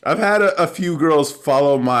I've had a few girls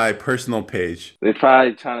follow my personal page. They're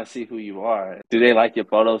probably trying to see who you are. Do they like your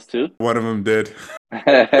photos too? One of them did.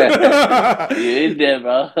 You in there,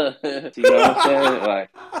 bro. You know what I'm saying? Like,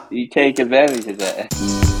 you take advantage of that.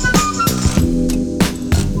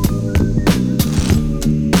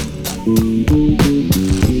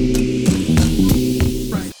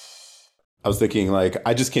 I was thinking, like,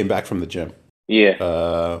 I just came back from the gym. Yeah.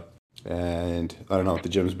 Uh, and I don't know, the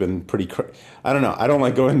gym's been I don't know. I don't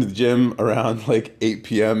like going to the gym around like 8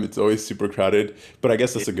 p.m. It's always super crowded, but I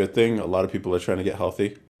guess that's a good thing. A lot of people are trying to get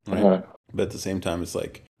healthy, right? Uh-huh. But at the same time, it's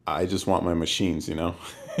like, I just want my machines, you know?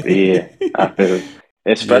 Yeah. I feel it.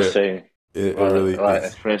 It's Yeah, frustrating. it But really like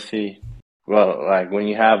is. especially well, like when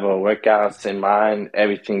you have a workouts in mind,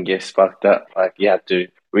 everything gets fucked up. Like you have to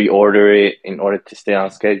reorder it in order to stay on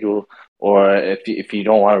schedule. Or if you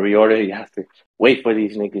don't want to reorder, you have to wait for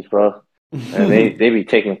these niggas, bro. And they be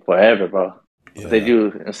taking forever, bro. They Yeah,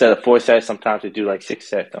 do instead of 4 sets, sometimes they do like 6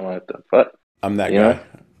 sets. I'm like, the fuck, I'm that you know? guy.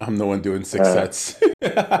 I'm the one doing six Uh, sets.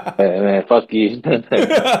 man, fuck you.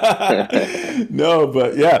 No,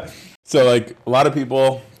 but yeah. So like a lot of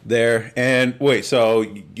people there. And wait, so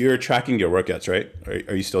you're tracking your workouts, right?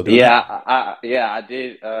 Are you still doing Yeah, that? I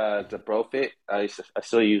did the BroFit. I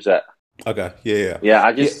still use that. Okay. Yeah, yeah. Yeah, I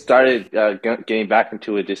Yeah. just started getting back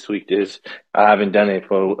into it this week. I haven't done it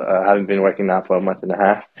for I haven't been working out for a month and a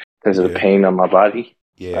half because of the Yeah. pain on my body,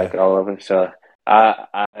 Yeah. like all of it. So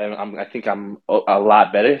I think I'm a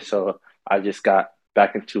lot better. So I just got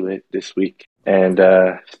back into it this week, and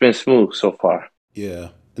it's been smooth so far. Yeah.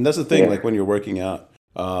 And that's the thing, Yeah, like when you're working out,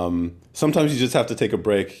 sometimes you just have to take a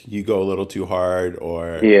break. You go a little too hard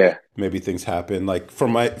or yeah, maybe things happen. Like for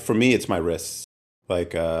me it's my wrists.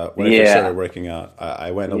 Like when I first started yeah, working out,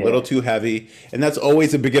 I went a little yeah. too heavy, and that's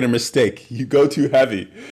always a beginner mistake. You go too heavy.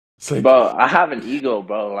 It's like Bro, I have an ego,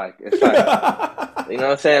 bro. Like it's like you know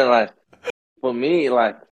what I'm saying. Like for me,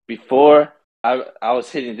 like before, I was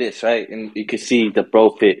hitting this right, and you could see the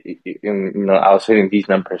bro fit. And you know, I was hitting these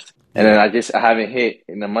numbers, and then Yeah, I haven't hit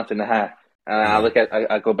in a month and a half. And yeah,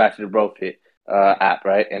 I go back to the bro fit app,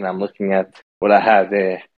 right, and I'm looking at what I have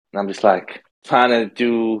there, and I'm just like trying to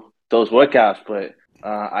do those workouts, but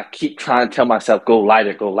I keep trying to tell myself go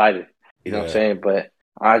lighter, go lighter. You know what I'm yeah, saying? But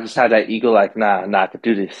I just had that ego, like nah, I could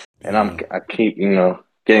do this, and yeah, I keep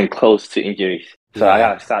getting close to injuries, so I yeah,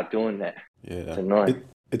 gotta stop doing that. It's yeah. annoying.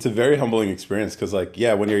 It's a very humbling experience because, like,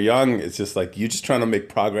 yeah, when you're young, it's just like you just trying to make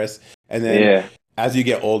progress, and then Yeah, as you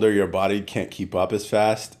get older, your body can't keep up as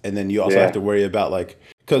fast, and then you also have yeah, to worry about like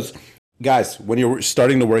because guys, when you're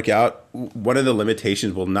starting to work out, one of the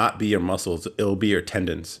limitations will not be your muscles; it'll be your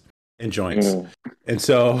tendons and joints. mm, And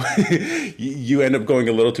so you end up going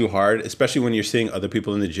a little too hard, especially when you're seeing other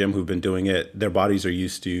people in the gym who've been doing it. Their bodies are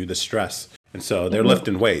used to the stress. And so they're hmm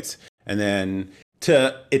lifting weights. And then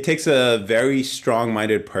it takes a very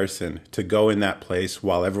strong-minded person to go in that place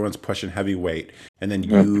while everyone's pushing heavy weight. And then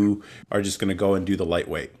hmm you are just going to go and do the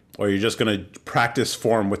lightweight. Or you're just going to practice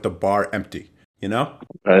form with the bar empty, you know?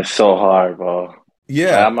 It's so hard, bro.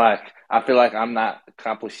 Yeah. I feel like I'm not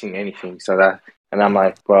accomplishing anything. And I'm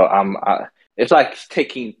like, bro, it's like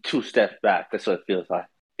taking 2 steps back. That's what it feels like,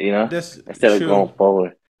 That's instead of true. going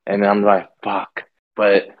forward. And I'm like, fuck.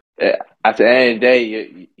 But uh, at the end of the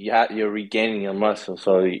day, you're regaining your muscle,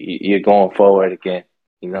 so you're going forward again.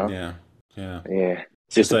 You know? Yeah. Yeah. Yeah.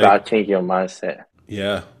 It's It's just like about changing your mindset.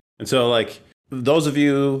 yeah. And so, like, those of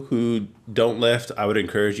you who don't lift, I would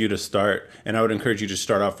encourage you to start, and I would encourage you to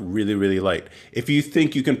start off really, really light. If you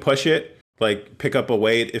think you can push it, like, pick up a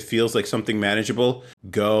weight, it feels like something manageable,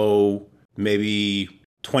 go maybe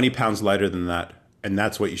 20 pounds lighter than that. And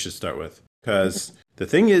that's what you should start with. Because the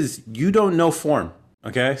thing is, you don't know form.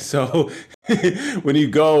 Okay. So when you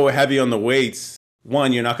go heavy on the weights,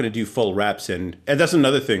 one, you're not going to do full reps. And that's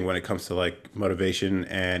another thing when it comes to like motivation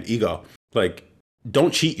and ego. Like,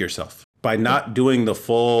 don't cheat yourself by not doing the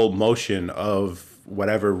full motion of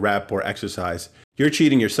whatever rep or exercise. You're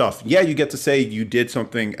cheating yourself. Yeah, you get to say you did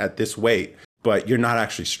something at this weight, but you're not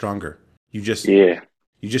actually stronger. You just Yeah.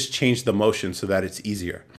 you just change the motion so that it's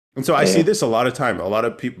easier. And so I see Yeah. this a lot of time. A lot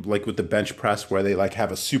of people like with the bench press where they like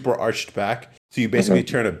have a super arched back. So you basically hmm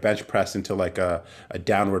turn a bench press into like a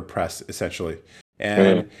downward press essentially. hmm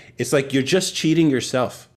And it's like you're just cheating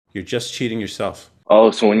yourself. You're just cheating yourself.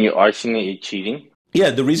 Oh, so when you're arching it, you're cheating?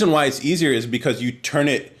 Yeah, the reason why it's easier is because you turn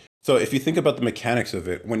it. So if you think about the mechanics of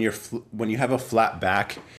it, when you have a flat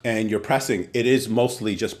back and you're pressing, it is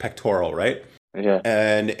mostly just pectoral, right? Yeah.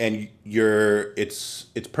 And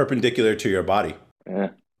it's perpendicular to your body. Yeah.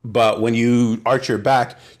 But when you arch your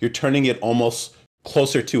back, you're turning it almost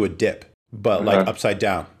closer to a dip, but like Uh-huh. upside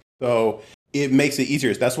down. So it makes it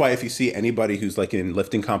easier. That's why if you see anybody who's like in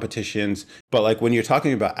lifting competitions, but like when you're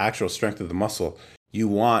talking about actual strength of the muscle, you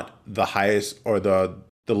want the highest or the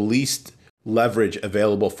least leverage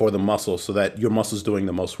available for the muscle so that your muscle's doing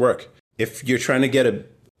the most work. If you're trying to get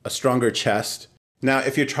a stronger chest, now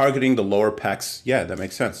if you're targeting the lower pecs, yeah, that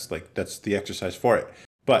makes sense. Like that's the exercise for it.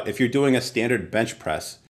 But if you're doing a standard bench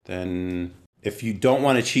press, then if you don't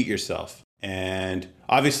want to cheat yourself, and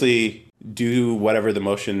obviously do whatever the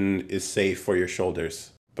motion is safe for your shoulders.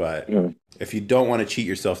 But if you don't want to cheat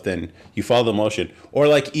yourself, then you follow the motion. Or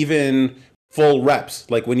like even full reps,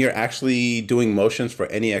 like when you're actually doing motions for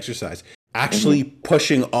any exercise, actually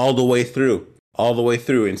pushing all the way through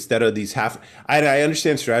instead of these half. I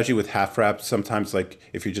understand strategy with half reps sometimes, like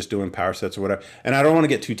if you're just doing power sets or whatever. And I don't want to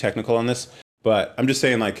get too technical on this, but I'm just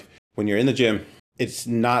saying like when you're in the gym, it's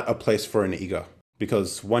not a place for an ego.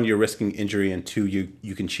 Because one, you're risking injury, and two,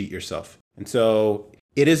 you can cheat yourself. And so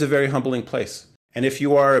it is a very humbling place. And if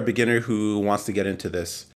you are a beginner who wants to get into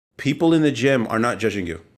this, people in the gym are not judging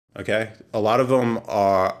you. Okay. A lot of them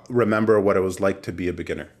remember what it was like to be a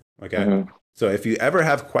beginner. Okay. So if you ever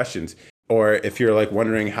have questions, or if you're like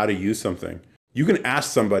wondering how to use something, you can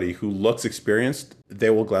ask somebody who looks experienced.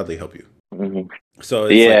 They will gladly help you. So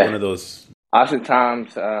it's like one of those.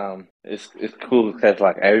 Oftentimes, it's cool because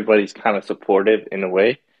like everybody's kind of supportive in a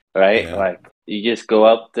way, right? Yeah. Like you just go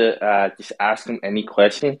up to just ask them any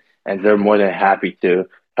question, and they're more than happy to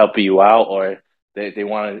help you out, or they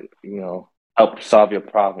want to help solve your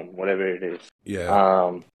problem, whatever it is.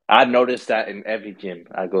 Yeah. I noticed that in every gym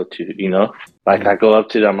I go to. Like I go up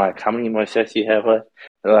to them, like, how many more sets do you have left?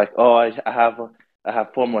 They're like, oh, I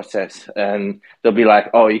have 4 more sets, and they'll be like,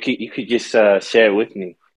 oh, you could just share it with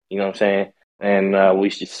me. You know what I'm saying? And we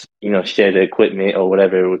just share the equipment or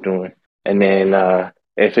whatever we're doing. And then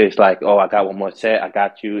if it's like, oh, I got 1 more set, I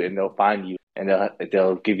got you, and they'll find you and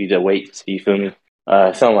they'll give you the weights. You feel me?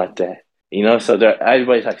 Something like that. So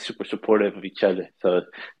everybody's like super supportive of each other. So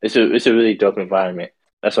it's a really dope environment.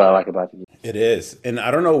 That's what I like about it. It is. And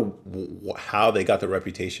I don't know how they got the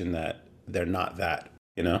reputation that they're not that,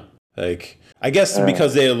 Like, I guess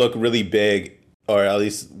because they look really big, or at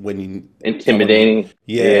least when you... Intimidating.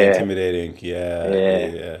 Intimidating.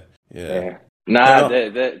 Yeah. Nah,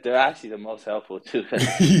 they're actually the most helpful too.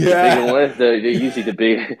 Yeah. The bigger ones, they're usually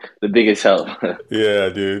the biggest help. Yeah,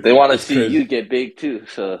 dude. They want to see you get big too.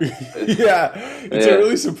 So yeah, it's a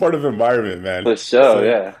really supportive environment, man. For sure,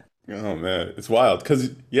 yeah. Oh man, it's wild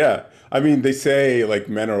because I mean they say like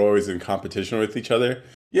men are always in competition with each other.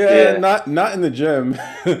 Yeah. Not in the gym.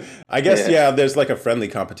 I guess there's like a friendly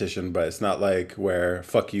competition, but it's not like where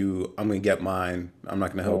fuck you, I'm gonna get mine, I'm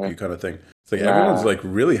not gonna help you kind of thing. It's like everyone's like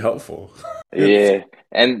really helpful. Yeah,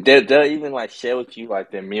 and they'll even like share with you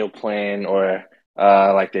like their meal plan or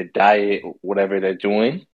like their diet, whatever they're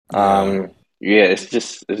doing.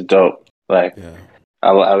 It's dope. Like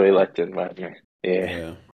I really like the environment.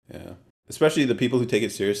 Yeah. Especially the people who take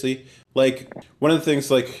it seriously. Like one of the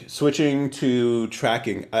things, like switching to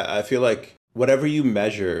tracking, I feel like whatever you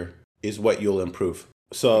measure is what you'll improve.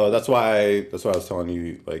 So that's why I was telling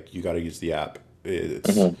you, like, you got to use the app.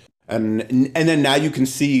 And then now you can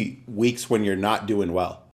see weeks when you're not doing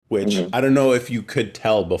well, which I don't know if you could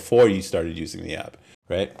tell before you started using the app,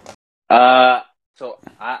 right? So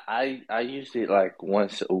I use it like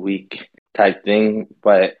once a week type thing,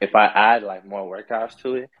 but if I add like more workouts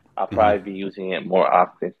to it, I'll probably be using it more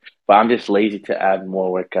often. But I'm just lazy to add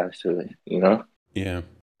more workouts to it, Yeah.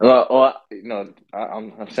 Or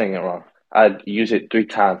I'm saying it wrong. I use it 3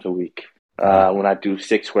 times a week. When I do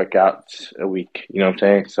 6 workouts a week, you know what I'm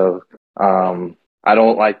saying? So I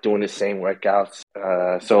don't like doing the same workouts.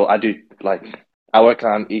 So I do I work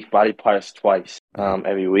on each body parts twice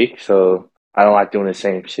every week. So I don't like doing the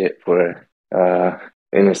same shit for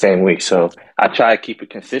in the same week. So I try to keep it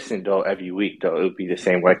consistent though. Every week though, it would be the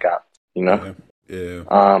same workout. Yeah.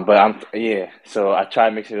 But so I try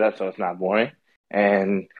to mix it up so it's not boring.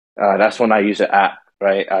 And that's when I use the app,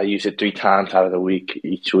 right? I use it 3 times out of the week,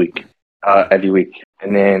 each week, every week.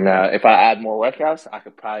 And then if I add more workouts, I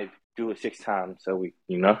could probably do it 6 times a week,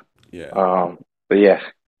 Yeah. But yeah,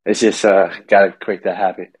 it's just gotta create that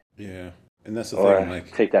habit. Yeah. And that's the thing,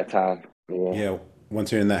 like take that time. Yeah.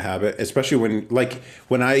 Once you're in that habit, especially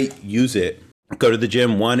when I use it, go to the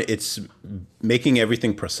gym, it's making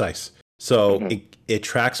everything precise. So it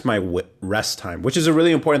tracks my rest time, which is a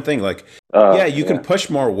really important thing. Like, you can push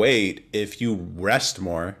more weight if you rest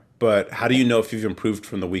more, but how do you know if you've improved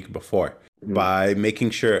from the week before? By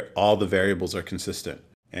making sure all the variables are consistent.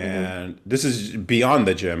 And this is beyond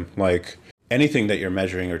the gym, like anything that you're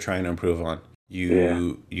measuring or trying to improve on,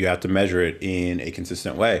 you have to measure it in a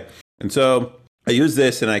consistent way. And so I use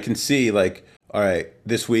this and I can see like, all right,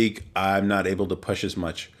 this week I'm not able to push as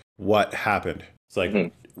much. What happened? It's like, Hmm.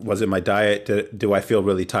 was it my diet? Do I feel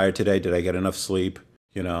really tired today? Did I get enough sleep?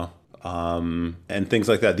 And things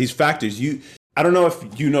like that. These factors, I don't know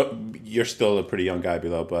if you know, you're still a pretty young guy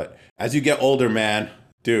below, but as you get older, man,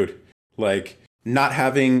 dude, like not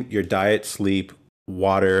having your diet, sleep,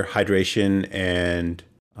 water, hydration, and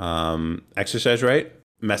exercise right,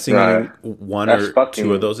 Nah, messing one that's or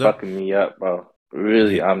two of those up. fucking me up, bro.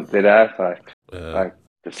 Really, Yeah. I'm dead ass. Uh, Like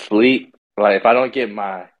the sleep. Like if I don't get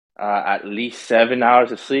my at least 7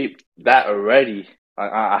 hours of sleep, that already,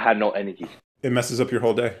 I had no energy. it messes up your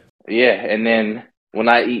whole day. Yeah, and then when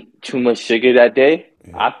I eat too much sugar that day,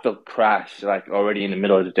 Yeah. I feel crashed like already in the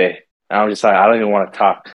middle of the day. And I'm just like, I don't even want to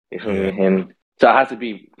talk. You feel me? Yeah. And so I have to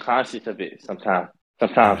be conscious of it sometimes.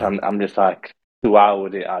 Sometimes Uh-huh. I'm just like 2 hours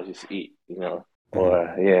with it. I'll just eat, Mhm.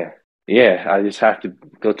 or yeah. I just have to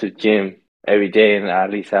go to the gym every day and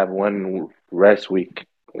at least have one rest week,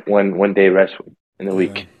 one day rest week in the Yeah.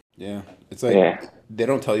 week. Yeah. It's like Yeah, they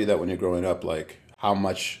don't tell you that when you're growing up, like how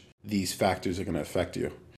much these factors are going to affect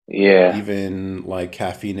you. yeah, Even like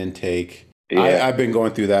caffeine intake. yeah. I've been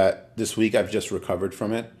going through that this week. I've just recovered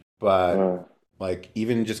from it. But Uh, like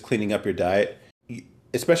even just cleaning up your diet,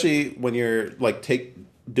 especially when you're like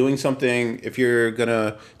doing something, if you're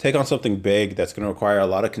gonna take on something big that's gonna require a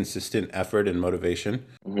lot of consistent effort and motivation,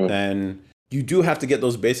 mhm, then you do have to get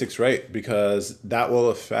those basics right because that will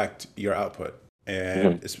affect your output.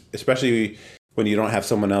 And mhm, especially when you don't have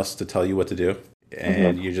someone else to tell you what to do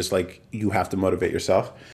and mhm, you're just like you have to motivate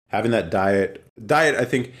yourself. Having that diet, I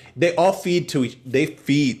think they all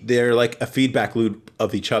they're like a feedback loop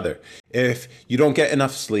of each other. If you don't get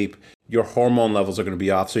enough sleep, your hormone levels are going to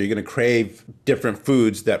be off, so you're going to crave different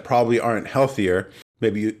foods that probably aren't healthier.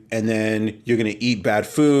 And then you're going to eat bad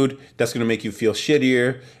food that's going to make you feel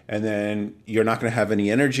shittier, and then you're not going to have any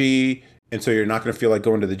energy, and so you're not going to feel like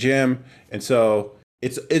going to the gym, and so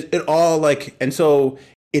it all like, and so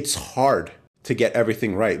it's hard to get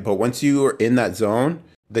everything right. But once you are in that zone,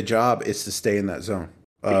 the job is to stay in that zone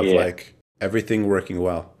of yeah, like everything working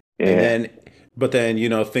well. And yeah. then, but then,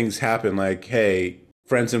 things happen like, hey,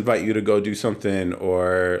 friends invite you to go do something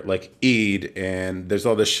or like eat, and there's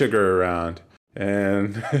all this sugar around.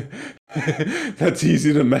 And that's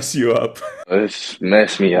easy to mess you up. It's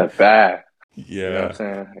messed me up bad. You know Yeah. what I'm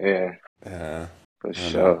saying? Yeah, Uh, for I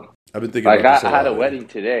don't know. sure. I've been thinking Like about this a I had a lot lately. wedding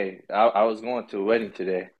today. I was going to a wedding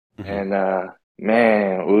today, Hmm. and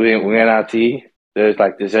man, we went out to eat. There's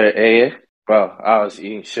like dessert area, bro. I was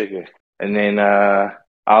eating sugar, and then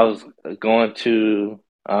I was going to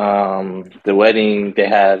the wedding. They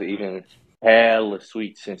had even hella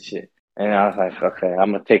sweets and shit, and I was like, okay,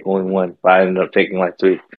 I'm gonna take only one, but I ended up taking like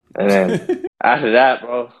three, and then after that,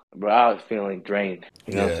 bro, I was feeling drained.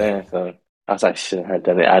 You know what I'm Yeah. saying? So I was like, shouldn't have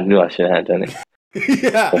done it. I knew I shouldn't have done it.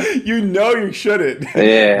 Yeah, you know you shouldn't,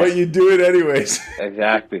 Yeah, but you do it anyways.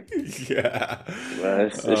 exactly. Yeah. Well, Oh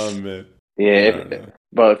it's man. yeah. I don't know.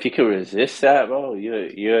 But if you can resist that, bro,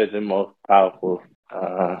 you're the most powerful.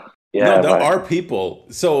 No, Yeah, there like are people.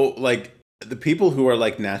 So like the people who are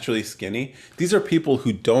like naturally skinny, these are people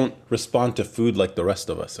who don't respond to food like the rest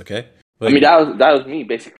of us, okay? I mean Like that was me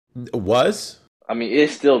basically. was? I mean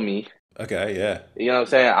it's still me. Okay, yeah. You know what I'm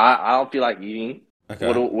saying? I don't feel like eating. Okay.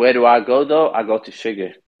 Where do I go though? I go to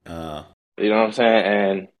sugar. Uh You know what I'm saying?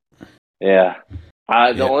 And yeah,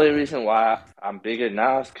 the yeah. only reason why I'm bigger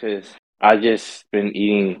now is because I just been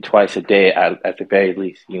eating twice a day at the very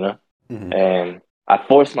least. You know. Hmm. And I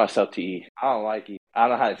force myself to eat. I don't like eat. I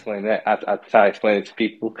don't know how to explain that. I try to explain it to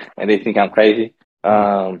people, and they think I'm crazy.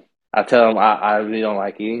 Hmm. I tell them I really don't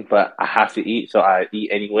like eating, but I have to eat, so I eat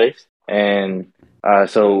anyways. And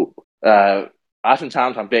so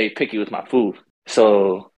oftentimes I'm very picky with my food.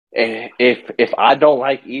 So if I don't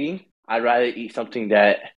like eating, I'd rather eat something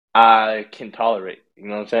that I can tolerate. You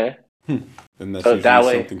know what I'm saying? And that's So usually that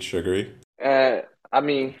way, something sugary. I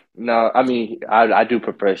mean, no, I mean, I do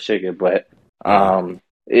prefer sugar, but Yeah.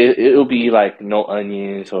 it'll be like no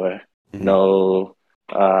onions or Hmm. no,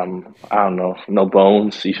 I don't know, no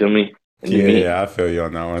bones. You feel me? In the Yeah, meat. yeah, I feel you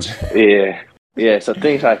on that one. Yeah, yeah. So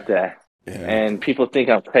things like that, Yeah. and people think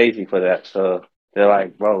I'm crazy for that. So they're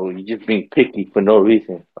like, "Bro, you just being picky for no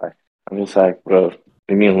reason." Like I'm just like, "Bro,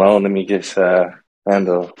 leave me alone. Let me just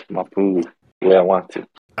handle my food the way I want to."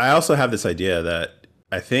 I also have this idea that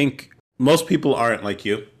I think most people aren't like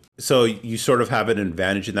you. So you sort of have an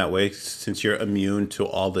advantage in that way since you're immune to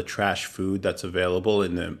all the trash food that's available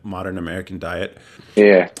in the modern American diet.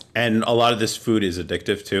 Yeah, And a lot of this food is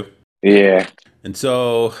addictive too. yeah, And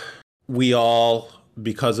so we all,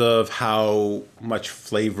 because of how much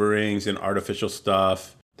flavorings and artificial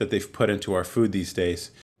stuff that they've put into our food these days,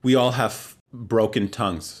 we all have broken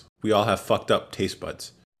tongues. We all have fucked up taste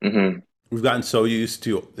buds. Mm-hmm. We've gotten so used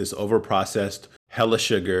to this overprocessed, hella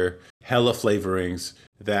sugar, hella flavorings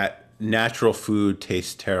that natural food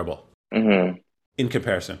tastes terrible Mm-hmm. in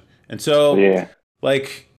comparison. And so, Yeah.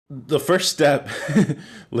 like, the first step,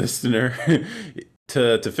 listener,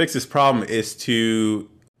 to fix this problem is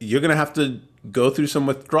you're gonna have to go through some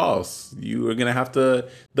withdrawals. You are gonna have to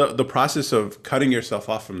the process of cutting yourself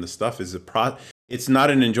off from the stuff is it's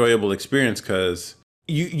not an enjoyable experience because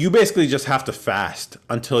you basically just have to fast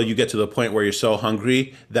until you get to the point where you're so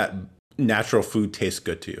hungry that natural food tastes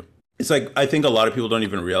good to you. It's like I think a lot of people don't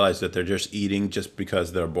even realize that they're just eating just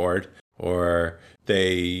because they're bored or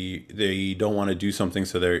they don't want to do something,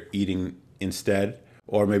 so they're eating instead,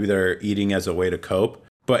 or maybe they're eating as a way to cope.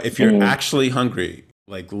 But if you're actually hungry,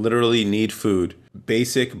 like literally need food,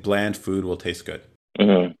 basic bland food will taste good.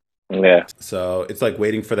 Mm-hmm. Yeah. So it's like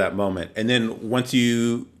waiting for that moment, and then once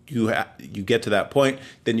you get to that point,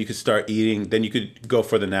 then you could start eating. Then you could go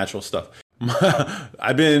for the natural stuff.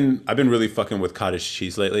 I've been really fucking with cottage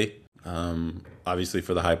cheese lately. Obviously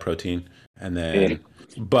for the high protein, and then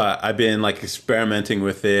but I've been like experimenting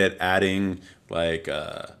with it, adding like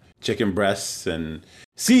chicken breasts, and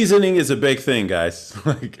seasoning is a big thing, guys.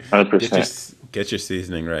 Like 100%. get your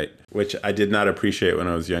seasoning right, which I did not appreciate when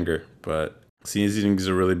I was younger, but seasoning is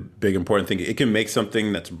a really big important thing. It can make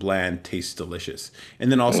something that's bland taste delicious,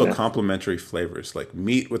 and then also complementary flavors like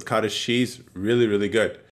meat with cottage cheese, really really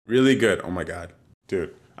good, really good. Oh my god,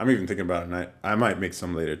 dude. I'm even thinking about it. I might make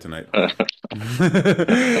some later tonight.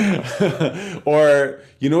 Or,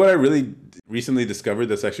 you know what I really recently discovered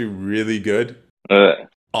that's actually really good?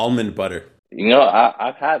 Almond butter. You know,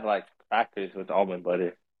 I've had like crackers with almond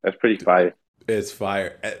butter. That's pretty fire. It's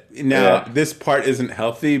fire. Now, this part isn't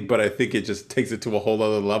healthy, but I think it just takes it to a whole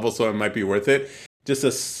other level, so it might be worth it. Just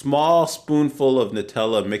a small spoonful of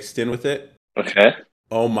Nutella mixed in with it. Okay.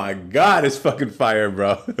 Oh my god, it's fucking fire,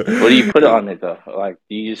 bro. What do you put on it though? Like,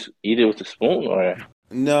 do you just eat it with a spoon or?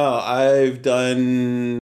 No, I've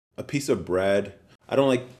done a piece of bread. I don't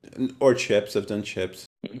like or chips. I've done chips,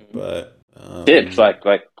 but Chips, like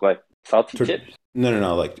salty chips.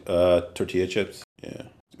 No, like tortilla chips. Yeah,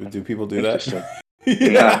 do people do that?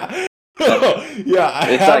 Yeah, yeah. I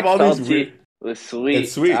it's have like all salty these weird. with sweet.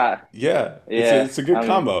 It's sweet. Yeah. It's a good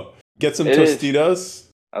combo. Get some it Tostitos.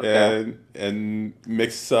 Okay. And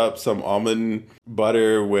mix up some almond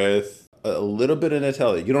butter with a little bit of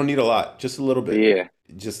Nutella. You don't need a lot, just a little bit. Yeah.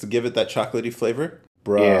 Just to give it that chocolatey flavor.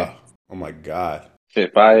 Bruh. Yeah. Oh my god.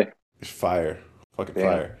 Shit, fire. It's fire. Fucking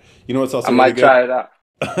fire. You know what's also I might try it out.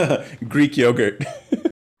 Greek yogurt.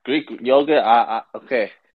 Greek yogurt,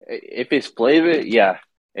 okay. If it's flavored, yeah.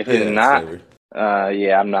 If it's not,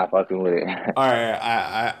 I'm not fucking with it.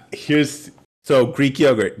 Alright, so Greek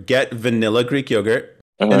yogurt. Get vanilla Greek yogurt.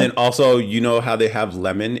 And then also, you know how they have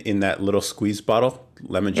lemon in that little squeeze bottle?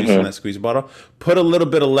 Lemon juice in that squeeze bottle? Put a little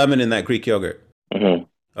bit of lemon in that Greek yogurt.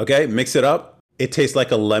 Okay? Mix it up. It tastes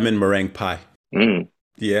like a lemon meringue pie.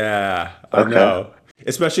 Yeah, I know.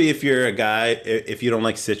 Especially if you're a guy, if you don't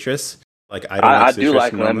like citrus. Like, I don't like citrus. I do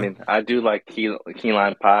like lemon. I do like key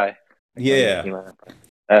lime pie. Yeah.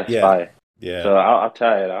 That's fire. Yeah. So I'll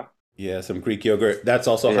try it out. Yeah, some Greek yogurt. That's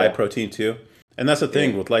also high protein too. And that's the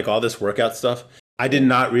thing with like all this workout stuff. I did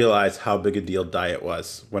not realize how big a deal diet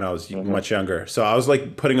was when I was much younger. So I was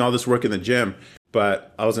like putting all this work in the gym,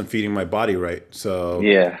 but I wasn't feeding my body right. So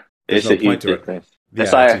it's a huge difference.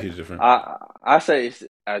 It's a huge difference. I say it's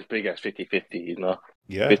as big as 50-50, you know?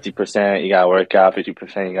 Yeah. 50% you gotta work out,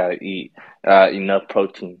 50% you gotta eat enough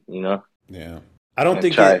protein, you know? Yeah. I don't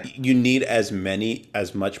think that you need as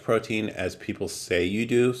much protein as people say you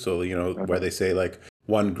do. So, you know, where they say like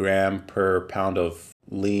 1 gram per pound of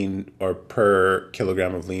lean or per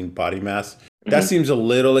kilogram of lean body mass. That seems a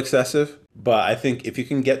little excessive, but I think if you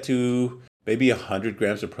can get to maybe 100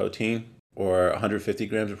 grams of protein or 150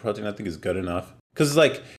 grams of protein, I think is good enough. Because it's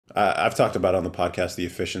like, I've talked about on the podcast, the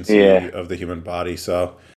efficiency of the human body.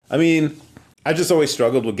 So, I mean, I just always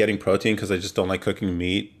struggled with getting protein because I just don't like cooking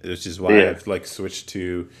meat, which is why I've like switched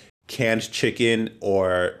to canned chicken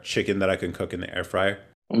or chicken that I can cook in the air fryer.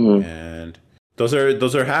 And those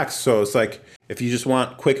are hacks. So it's like, if you just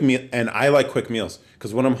want quick meal, and I like quick meals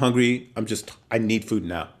because when I'm hungry, I need food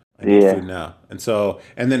now. I need food now.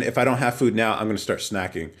 And then if I don't have food now, I'm going to start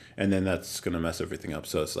snacking, and then that's going to mess everything up.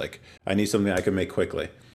 So it's like, I need something I can make quickly,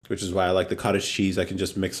 which is why I like the cottage cheese. I can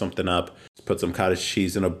just mix something up, put some cottage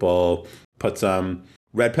cheese in a bowl, put some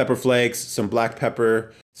red pepper flakes, some black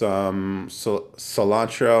pepper, some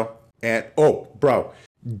cilantro, and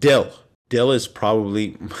dill. Dill is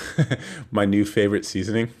probably my new favorite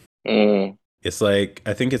seasoning. It's like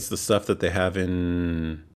I think it's the stuff that they have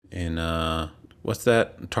in what's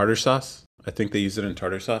that? Tartar sauce. I think they use it in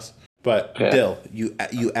tartar sauce. But Okay. dill, you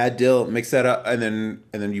add dill, mix that up, and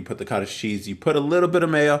then you put the cottage cheese. You put a little bit of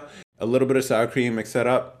mayo, a little bit of sour cream, mix that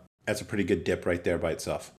up. That's a pretty good dip right there by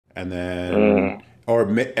itself. And then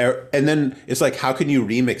Mm. and then it's like how can you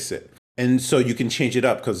remix it? And so you can change it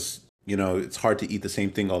up because it's hard to eat the same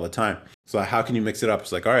thing all the time. So how can you mix it up?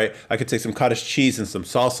 It's like all right, I could take some cottage cheese and some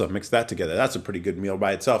salsa, mix that together. That's a pretty good meal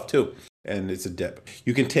by itself too, and it's a dip.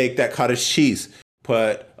 You can take that cottage cheese,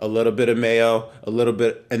 put a little bit of mayo, a little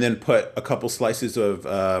bit, and then put a couple slices of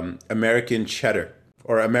American cheddar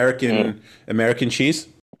or Mm. American cheese.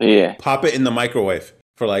 Yeah. Pop it in the microwave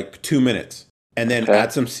for like 2 minutes, and then Okay.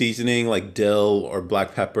 add some seasoning like dill or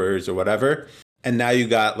black peppers or whatever. And now you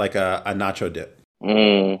got like a nacho dip.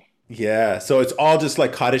 Mm. Yeah, so it's all just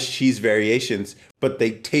like cottage cheese variations, but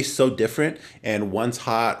they taste so different. And one's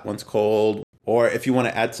hot, one's cold. Or if you want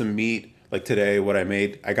to add some meat, like today, what I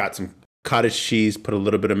made, I got some cottage cheese, put a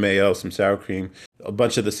little bit of mayo, some sour cream, a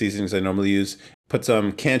bunch of the seasonings I normally use, put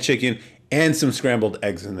some canned chicken and some scrambled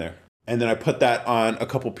eggs in there. And then I put that on a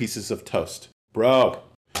couple pieces of toast. Bro,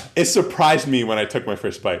 it surprised me when I took my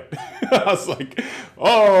first bite. I was like,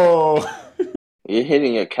 oh. You're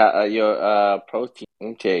hitting your protein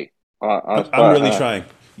intake on I'm spot, really huh? trying.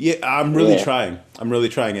 Yeah, I'm really Yeah. trying. I'm really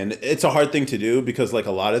trying. And it's a hard thing to do because, like,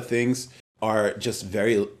 a lot of things are just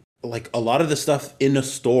very, like, a lot of the stuff in the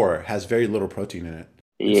store has very little protein in it.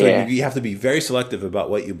 And so Yeah. you have to be very selective about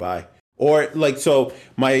what you buy. Or, like, so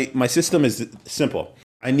my system is simple.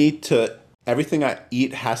 I need to, everything I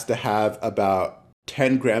eat has to have about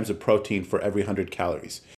 10 grams of protein for every 100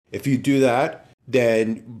 calories. If you do that,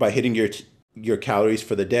 then by hitting your calories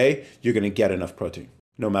for the day, you're going to get enough protein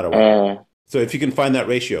no matter what. Uh, So if you can find that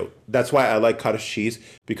ratio, that's why I like cottage cheese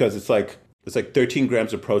because it's like 13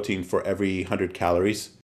 grams of protein for every 100 calories.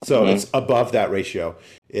 So mhm. it's above that ratio.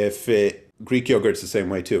 If it Greek yogurt's the same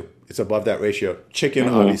way too. It's above that ratio. Chicken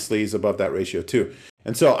Mhm. obviously is above that ratio too.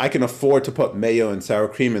 And so I can afford to put mayo and sour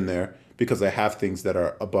cream in there because I have things that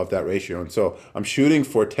are above that ratio. And so I'm shooting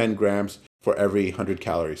for 10 grams for every 100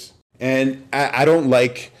 calories. And I don't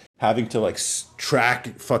like having to like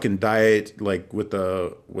track fucking diet like with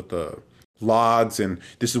the logs and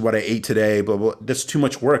this is what I ate today, blah blah. That's too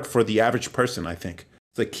much work for the average person, I think.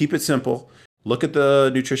 It's like keep it simple. Look at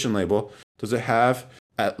the nutrition label. Does it have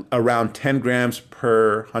around 10 grams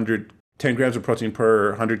per 100 10 grams of protein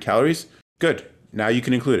per 100 calories? Good. Now you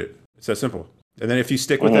can include it. It's that simple. And then if you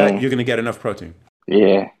stick with that, Mhm. you're going to get enough protein.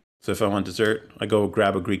 Yeah. So if I want dessert, I go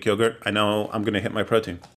grab a Greek yogurt. I know I'm going to hit my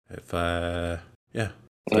protein. If yeah, it's Yeah.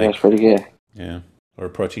 That's like pretty good. yeah, or a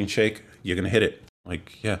protein shake, you're going to hit it.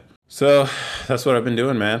 Like yeah. So that's what I've been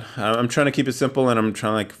doing, man. I'm trying to keep it simple and I'm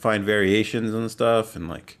trying to like find variations and stuff and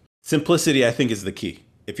like simplicity I think is the key.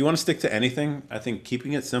 If you want to stick to anything, I think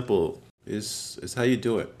keeping it simple is how you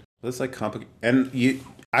do it. Let's like complicate and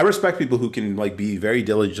I respect people who can like be very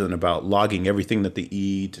diligent about logging everything that they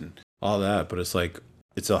eat and all that, but it's like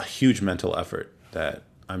it's a huge mental effort that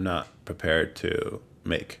I'm not prepared to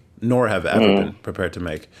make, nor have ever Mm. been prepared to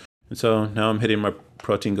make. And so now I'm hitting my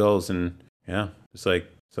protein goals and yeah, it's like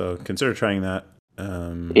so consider trying that.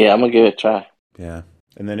 Yeah, I'm gonna give it a try. Yeah.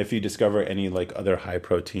 And then if you discover any like other high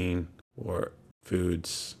protein or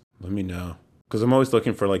foods, let me know. Because I'm always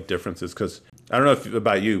looking for like differences. Because I don't know if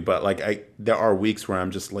about you, but like there are weeks where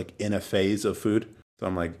I'm just like in a phase of food. So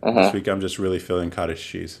I'm like Uh this huh. week I'm just really feeling cottage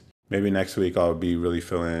cheese. Maybe next week I'll be really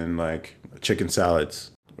feeling like chicken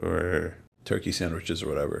salads or turkey sandwiches or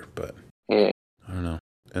whatever. But Yeah. I don't know.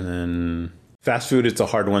 And then fast food, it's a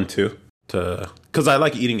hard one too. Because I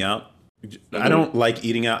like eating out. I Mhm. don't like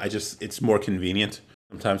eating out. It's more convenient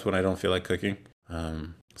sometimes when I don't feel like cooking.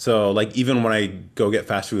 So like even when I go get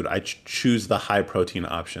fast food, I choose the high protein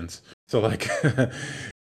options. So like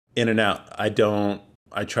in and out, I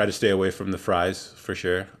try to stay away from the fries for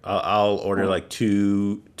sure. I'll order Mhm. like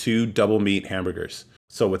two double meat hamburgers.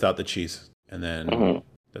 So without the cheese. And then Mhm.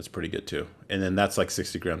 that's pretty good too. And then that's like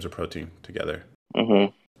 60 grams of protein together.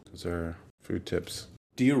 Mhm. Those are food tips.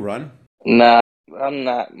 Do you run? Nah, I'm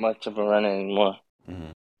not much of a runner anymore.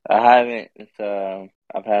 Hmm. I haven't.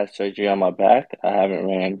 I've had surgery on my back. I haven't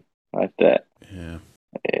ran like that. Yeah.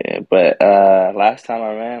 Yeah, but last time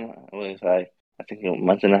I ran was like I think a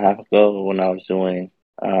month and a half ago when I was doing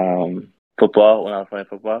football. When I was playing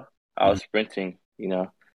football, I Mhm. was sprinting.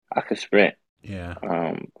 I could sprint. Yeah.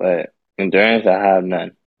 But endurance, I have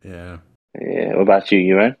none. Yeah. Yeah. What about you?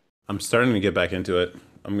 You run? I'm starting to get back into it.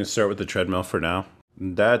 I'm going to start with the treadmill for now.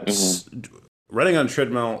 Mhm. That's running on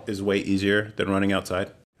treadmill is way easier than running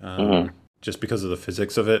outside. Mhm. Just because of the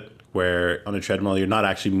physics of it, where on a treadmill you're not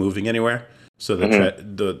actually moving anywhere. So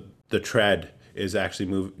Hmm. the tread is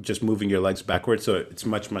actually just moving your legs backwards, so it's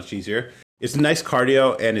much easier. It's nice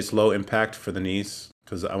cardio and it's low impact for the knees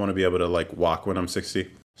because I want to be able to like walk when I'm 60.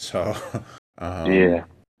 So, um, Yeah.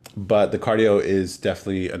 but the cardio is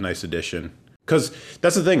definitely a nice addition. Because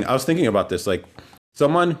that's the thing. I was thinking about this. Like,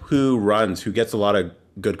 someone who runs, who gets a lot of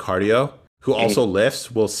good cardio, who also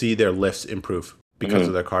lifts, will see their lifts improve because Mm-hmm.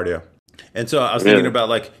 of their cardio. And so I was thinking Really? about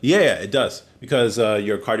like, yeah, it does because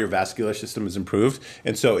your cardiovascular system is improved,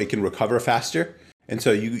 and so it can recover faster, and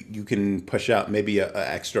so you can push out maybe a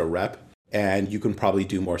extra rep, and you can probably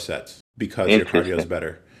do more sets because your cardio is Interesting.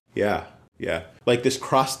 better. Yeah, yeah. Like this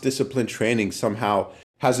cross discipline training somehow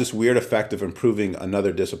has this weird effect of improving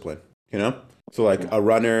another discipline. You know, so like a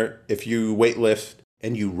runner, if you weight lift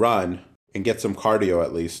and you run and get some cardio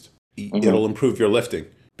at least, Mm-hmm. it'll improve your lifting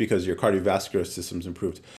because your cardiovascular system's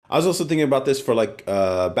improved. I was also thinking about this for like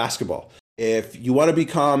basketball. If you want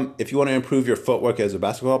to improve your footwork as a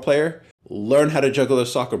basketball player, learn how to juggle a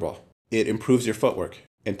soccer ball. It improves your footwork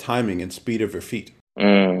and timing and speed of your feet.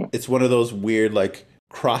 Mm. It's one of those weird like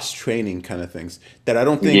cross training kind of things that I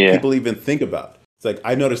don't think Yeah. people even think about. It's like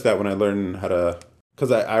I noticed that when I learned how to,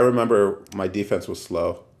 because I remember my defense was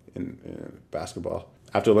slow in basketball.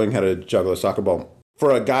 After learning how to juggle a soccer ball,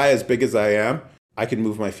 for a guy as big as I am, I can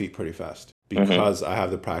move my feet pretty fast Mm-hmm. because I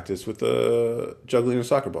have the practice with the juggling a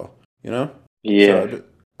soccer ball. You know, Yeah. so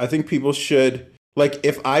I think people should like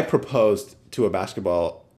if I proposed to a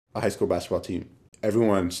high school basketball team,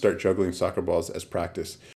 everyone start juggling soccer balls as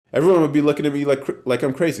practice. Everyone would be looking at me like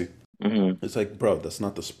I'm crazy. Mm-hmm. It's like, bro, that's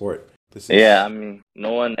not the sport. This Yeah, is I mean,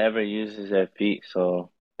 no one ever uses their feet, so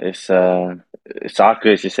it's soccer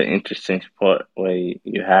is just an interesting sport where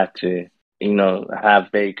you have to,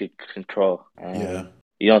 have very good control, yeah, and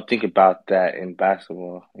you don't think about that in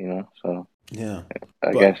basketball, so yeah.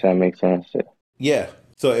 I guess But that makes sense. yeah,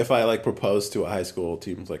 so if I like propose to a high school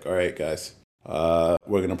team, it's like, all right, guys,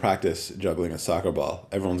 we're gonna practice juggling a soccer ball.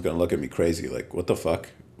 Everyone's gonna look at me crazy, like, what the fuck?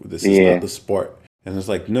 This is not Yeah. the sport. And it's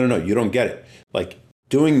like, no, you don't get it. Like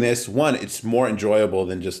doing this, one, it's more enjoyable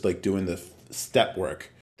than just like doing the step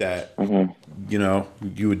work that Mm-hmm.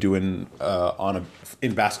 you would do in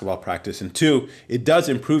basketball practice. And two, it does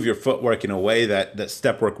improve your footwork in a way that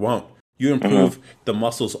step work won't. You Mm-hmm. improve the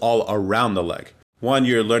muscles all around the leg. One,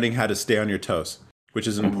 you're learning how to stay on your toes, which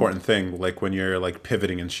is an Mm-hmm. important thing, like when you're like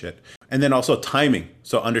pivoting and shit. And then also timing.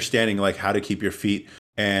 So understanding like how to keep your feet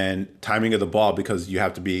and timing of the ball because you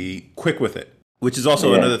have to be quick with it, which is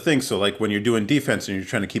also Yeah. another thing. So like when you're doing defense and you're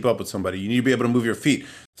trying to keep up with somebody, you need to be able to move your feet.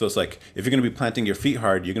 So it's like if you're going to be planting your feet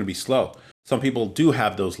hard, you're going to be slow. Some people do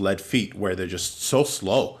have those lead feet where they're just so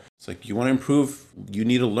slow. It's like you want to improve, you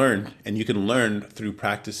need to learn, and you can learn through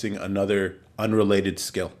practicing another unrelated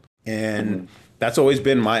skill. Mm-hmm. And that's always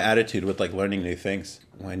been my attitude with like learning new things.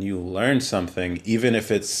 When you learn something, even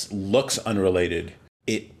if it's looks unrelated,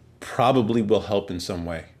 it probably will help in some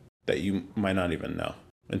way that you might not even know.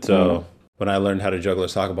 And Mm-hmm. so when I learned how to juggle a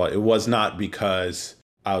soccer ball, it was not because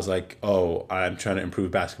I was like, oh, I'm trying to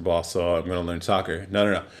improve basketball, so I'm going to learn soccer.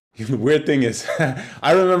 No. The weird thing is,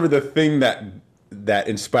 I remember the thing that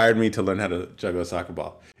inspired me to learn how to juggle a soccer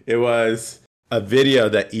ball. It was a video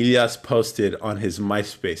that Elias posted on his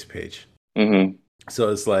MySpace page. Mm-hmm. So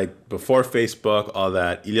it's like before Facebook, all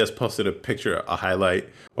that. Elias posted a picture, a highlight,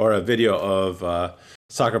 or a video of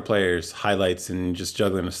soccer players highlights and just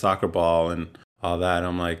juggling a soccer ball and all that. And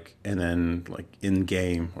I'm like, and then like in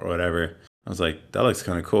game or whatever. I was like, that looks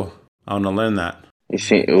kind of cool. I want to learn that. You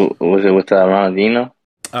see, And was it with Ronaldinho?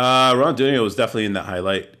 Ronaldinho was definitely in that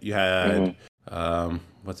highlight. You had Mm-hmm.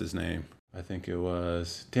 what's his name? I think it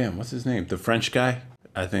was what's his name? The French guy.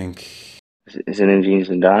 I think Zinedine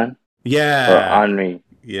Zidane or yeah, Henry or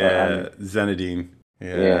yeah, Henry? Zenedine.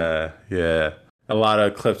 Yeah. Yeah. A lot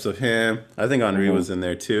of clips of him. I think Henri Mm-hmm. was in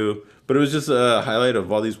there too. But it was just a highlight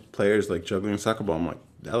of all these players like juggling a soccer ball. I'm like,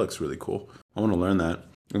 that looks really cool. I want to learn that.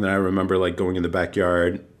 And then I remember like going in the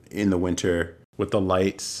backyard in the winter with the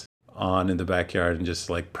lights on in the backyard and just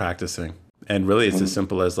like practicing. And really, it's as Mm-hmm.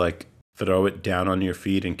 simple as like throw it down on your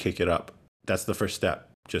feet and kick it up. That's the first step.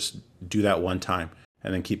 Just do that one time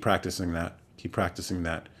and then keep practicing that. Keep practicing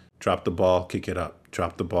that. Drop the ball, kick it up.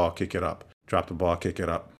 Drop the ball, kick it up. Drop the ball, kick it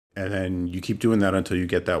up. And then you keep doing that until you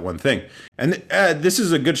get that one thing. And this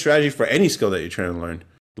is a good strategy for any skill that you're trying to learn.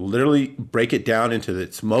 Literally break it down into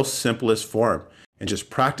its most simplest form and just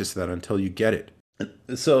practice that until you get it.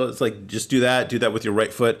 So it's like just do that with your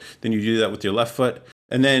right foot, then you do that with your left foot,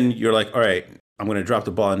 and then you're like, all right, I'm going to drop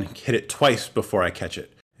the ball and hit it twice before I catch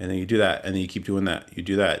it. And then you do that, and then you keep doing that. You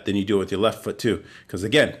do that, then you do it with your left foot too. Because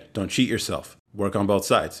again, don't cheat yourself. Work on both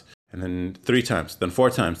sides. And then 3 times, then 4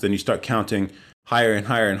 times, then you start counting higher and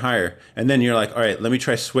higher and higher. And then you're like, all right, let me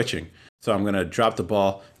try switching. So I'm going to drop the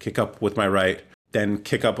ball, kick up with my right, then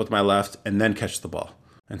kick up with my left, and then catch the ball.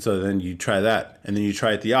 And so then you try that. And then you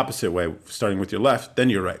try it the opposite way, starting with your left, then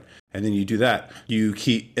your right. And then you do that. You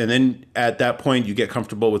keep, and then at that point, you get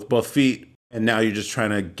comfortable with both feet. And now you're just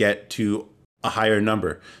trying to get to a higher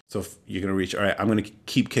number. So if you're going to reach, all right, I'm going to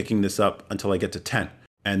keep kicking this up until I get to 10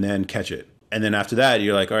 and then catch it. And then after that,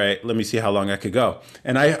 you're like, all right, let me see how long I could go.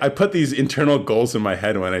 And I put these internal goals in my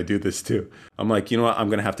head when I do this too. I'm like, you know what? I'm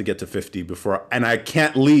going to have to get to 50 before, and I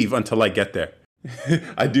can't leave until I get there.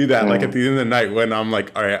 I do that like at the end of the night when I'm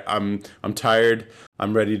like, all right, I'm tired.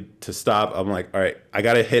 I'm ready to stop. I'm like, all right, I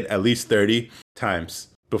got to hit at least 30 times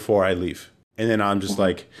before I leave. And then I'm just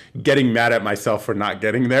like getting mad at myself for not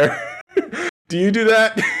getting there. Do you do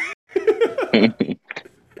that?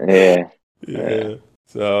 Yeah. Yeah.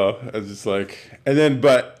 So I was just like, and then,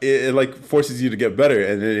 but it like forces you to get better.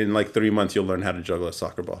 And then in like 3 months, you'll learn how to juggle a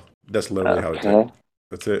soccer ball. That's literally how it's done.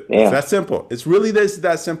 That's it. Yeah. It's that simple. It's really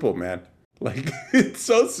that simple, man. Like it's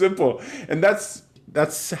so simple. And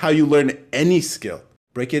that's how you learn any skill.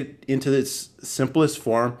 Break it into its simplest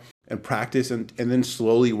form and practice and then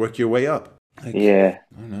slowly work your way up. Like, Yeah.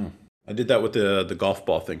 I don't know. I did that with the golf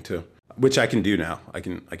ball thing too, which I can do now. I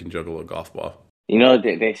can juggle a golf ball. You know,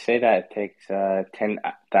 they say that it takes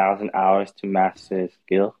 10,000 hours to master a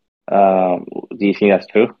skill. Do you think that's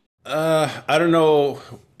true? I don't know.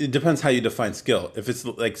 It depends how you define skill. If it's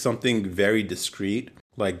like something very discrete,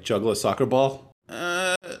 like juggle a soccer ball,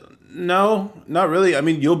 no, not really. I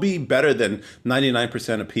mean, you'll be better than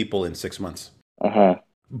 99% of people in 6 months. Uh-huh.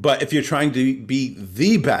 But if you're trying to be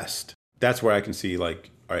the best, that's where I can see like,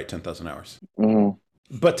 all right, 10,000 hours. Mm-hmm.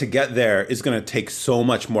 But to get there is going to take so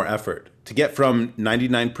much more effort. To get from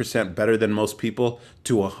 99% better than most people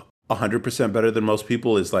to 100% better than most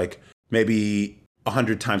people is like maybe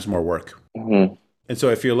 100 times more work. Mm-hmm. And so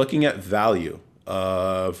if you're looking at value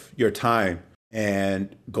of your time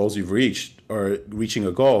and goals you've reached or reaching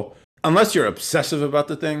a goal, unless you're obsessive about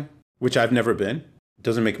the thing, which I've never been, it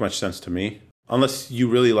doesn't make much sense to me. Unless you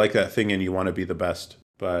really like that thing and you want to be the best.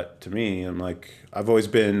 But to me, I'm like, I've always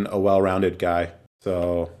been a well-rounded guy.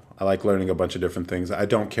 So I like learning a bunch of different things. I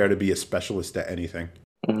don't care to be a specialist at anything.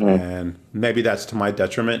 Mm-hmm. And maybe that's to my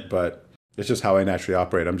detriment, but it's just how I naturally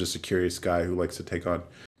operate. I'm just a curious guy who likes to take on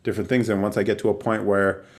different things. And once I get to a point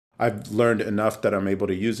where I've learned enough that I'm able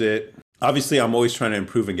to use it, obviously I'm always trying to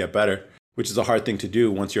improve and get better, which is a hard thing to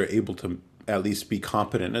do once you're able to at least be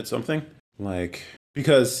competent at something. Like,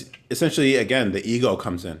 because essentially, again, the ego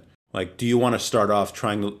comes in. Like, do you want to start off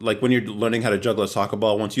trying, like when you're learning how to juggle a soccer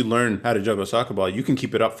ball, once you learn how to juggle a soccer ball, you can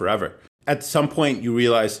keep it up forever. At some point, you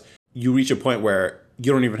realize you reach a point where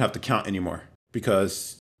you don't even have to count anymore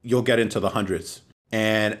because you'll get into the hundreds.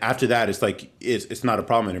 And after that, it's like, it's not a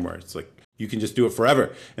problem anymore. It's like, you can just do it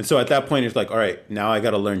forever. And so at that point, it's like, all right, now I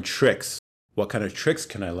got to learn tricks. What kind of tricks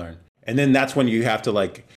can I learn? And then that's when you have to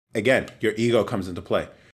like, again, your ego comes into play.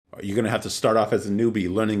 You're going to have to start off as a newbie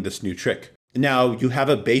learning this new trick. Now you have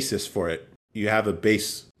a basis for it. You have a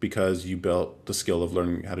base because you built the skill of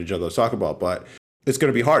learning how to juggle a soccer ball, but it's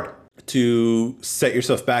going to be hard to set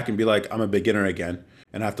yourself back and be like, I'm a beginner again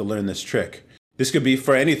and I have to learn this trick. This could be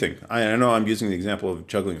for anything. I know I'm using the example of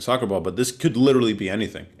juggling a soccer ball, but this could literally be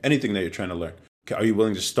anything that you're trying to learn. Are you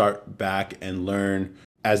willing to start back and learn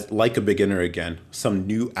as like a beginner again, some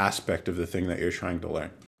new aspect of the thing that you're trying to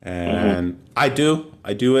learn? And I do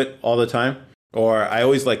it all the time. Or I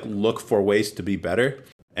always like look for ways to be better.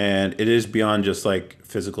 And it is beyond just like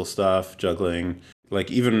physical stuff, juggling, like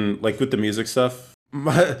even like with the music stuff,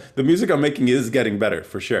 the music I'm making is getting better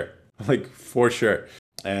for sure. Like for sure.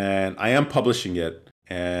 And I am publishing it.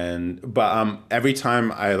 But every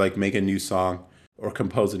time I like make a new song or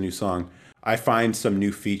compose a new song, I find some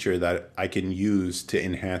new feature that I can use to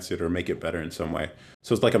enhance it or make it better in some way.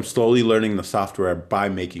 So it's like I'm slowly learning the software by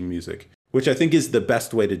making music, which I think is the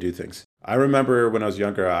best way to do things. I remember when I was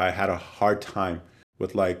younger, I had a hard time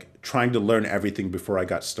with like trying to learn everything before I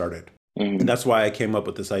got started. And that's why I came up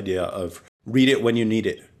with this idea of read it when you need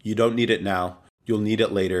it. You don't need it now. You'll need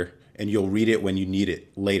it later. And you'll read it when you need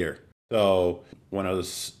it later. So when I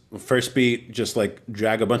was first beat, just like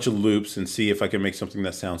drag a bunch of loops and see if I can make something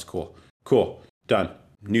that sounds cool. Cool. Done.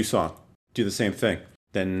 New song. Do the same thing.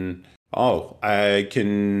 Then, I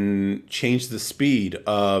can change the speed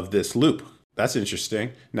of this loop. That's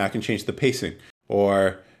interesting. Now I can change the pacing.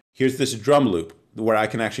 Or here's this drum loop where I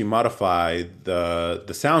can actually modify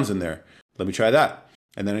the sounds in there. Let me try that.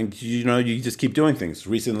 And then, you just keep doing things.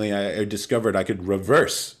 Recently, I discovered I could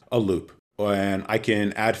reverse a loop and I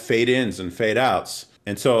can add fade ins and fade outs.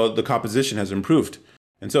 And so the composition has improved.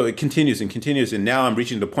 And so it continues and continues. And now I'm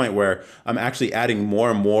reaching the point where I'm actually adding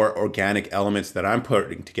more and more organic elements that I'm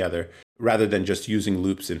putting together rather than just using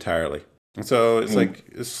loops entirely. And so it's Mm. like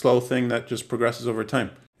a slow thing that just progresses over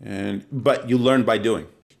time. But you learn by doing.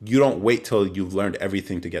 You don't wait till you've learned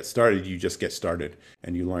everything to get started. You just get started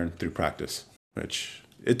and you learn through practice, which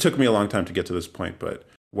it took me a long time to get to this point, but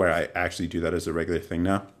where I actually do that as a regular thing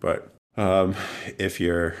now. But if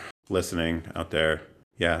you're listening out there,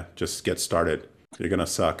 yeah, just get started. You're gonna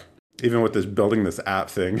suck. Even with this building this app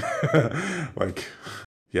thing, like,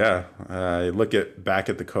 yeah, I look at back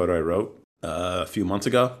at the code I wrote a few months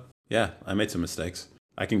ago. Yeah, I made some mistakes.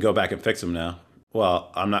 I can go back and fix them now.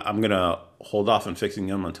 Well, I'm not. I'm gonna hold off on fixing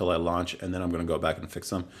them until I launch, and then I'm gonna go back and fix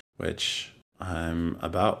them, which I'm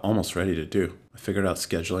about almost ready to do. I figured out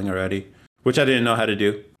scheduling already, which I didn't know how to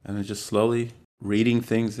do, and I'm just slowly reading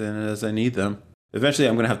things in as I need them. Eventually,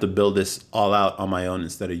 I'm gonna have to build this all out on my own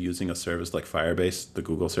instead of using a service like Firebase, the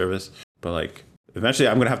Google service. But like, eventually,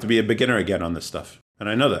 I'm gonna have to be a beginner again on this stuff, and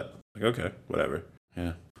I know that. Like, okay, whatever.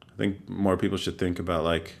 Yeah, I think more people should think about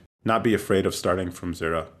like not be afraid of starting from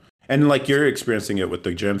zero. And like you're experiencing it with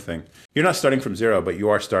the gym thing. You're not starting from zero, but you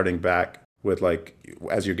are starting back with like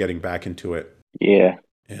as you're getting back into it. Yeah.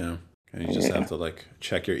 Yeah. And you just Yeah. have to like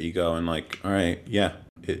check your ego and like, all right, yeah,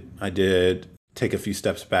 I did take a few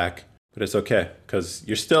steps back, but it's okay because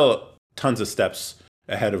you're still tons of steps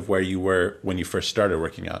ahead of where you were when you first started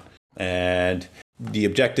working out. And the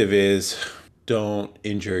objective is don't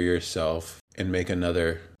injure yourself and make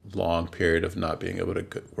another long period of not being able to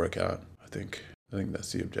work out. I think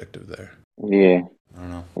that's the objective there. Yeah. I don't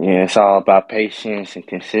know. Yeah. It's all about patience and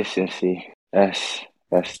consistency. That's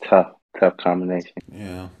tough. Tough combination.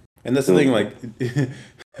 Yeah. And that's the thing, like,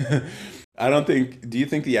 I don't think, do you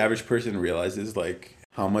think the average person realizes, like,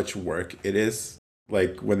 how much work it is?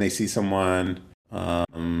 Like, when they see someone,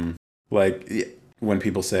 like, when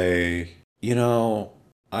people say, you know,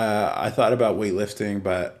 I thought about weightlifting,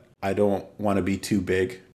 but I don't want to be too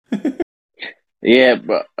big. Yeah,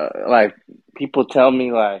 but like people tell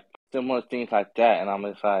me like similar things like that, and I'm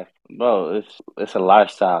just like, bro, it's a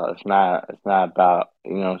lifestyle. It's not about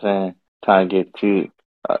what I'm saying, trying to get too.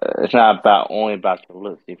 It's not about only about the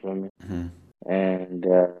looks. You feel me? Hmm. And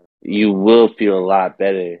you will feel a lot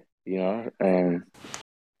better, and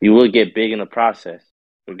you will get big in the process,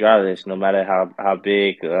 regardless. No matter how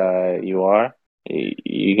big you are,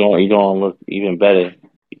 you gonna look even better.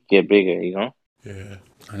 Get bigger. Yeah.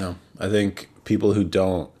 I know. I think people who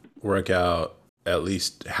don't work out, at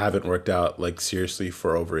least haven't worked out like seriously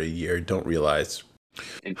for over a year, don't realize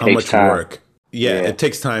It how takes much time. work. Yeah, Yeah, it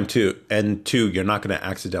takes time too. And two, you're not going to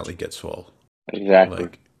accidentally get swole. exactly.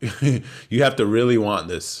 Like, you have to really want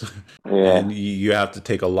this. Yeah. And you have to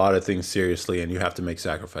take a lot of things seriously and you have to make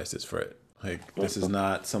sacrifices for it. Like, this is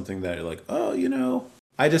not something that you're like, oh,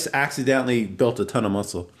 I just accidentally built a ton of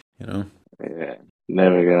muscle, you know? Yeah,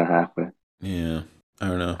 never gonna happen. Yeah. I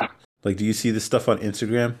don't know. Like, do you see this stuff on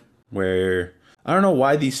Instagram where I don't know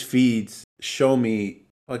why these feeds show me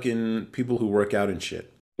fucking people who work out and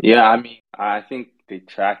shit? Yeah, I mean, I think they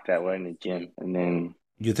track that we're in the gym, and then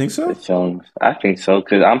You think they so? show us. I think so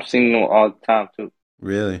because I'm seeing them all the time too.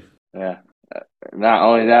 Really? Yeah. Not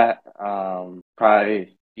only that,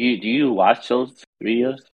 probably do you watch those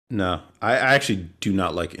videos? No, I actually do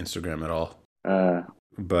not like Instagram at all. Uh,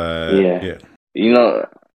 But yeah. yeah. You know,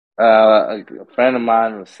 a friend of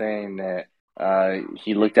mine was saying that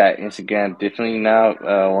he looked at Instagram differently now.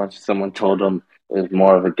 Once someone told him it was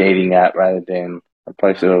more of a dating app rather than a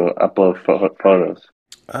place to upload photos.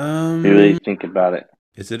 If you really Um, think about it.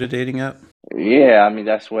 is it a dating app? Yeah, I mean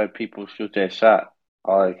that's where people shoot their shot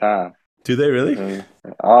all the time. Do they You really? feel me?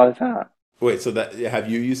 All the time. Wait, so that have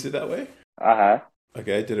you used it that way? I have.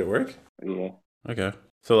 Okay, did it work? Yeah. Okay.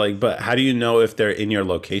 So like, but how do you know if they're in your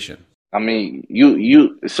location? I mean,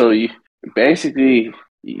 you basically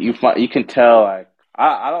you can tell like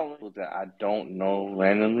I don't know that I don't know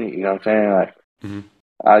randomly. You know what I'm saying? Like Hmm.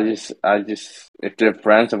 I just if they're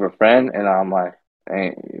friends of a friend and I'm like,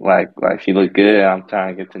 hey, like she look good. I'm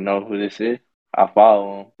trying to get to know who this is. I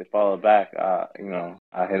follow them. They follow back. I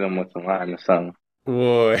hit them with some line or something.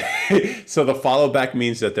 Boy. So the follow back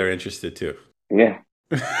means that they're interested too. Yeah.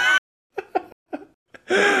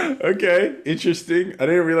 Okay, interesting. I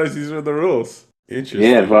didn't realize these were the rules. Yeah,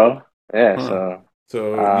 Interesting. bro. Yeah. Huh.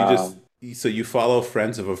 So So um, you follow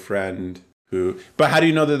friends of a friend who, but how do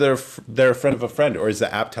you know that they're a friend of a friend, or is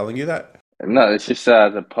the app telling you that? no, it's just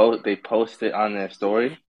the post. They post it on their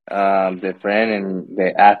story. Their friend and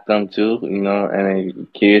they ask them too. And they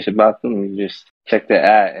curious about them. You just check the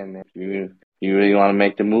ad, and if you really want to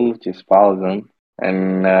make the move, just follow them.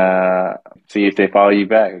 and see if they follow you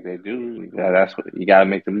back. If they do, that's what you gotta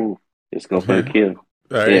make the move. Just go for the kill.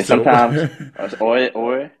 All right, Yeah, so sometimes, or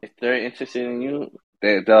if they're interested in you,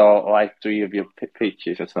 they'll like three of your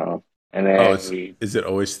pictures or something, and oh, then is it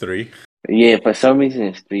always three? yeah, for some reason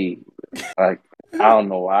it's three. Like I don't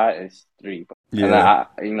know why it's three, and Yeah.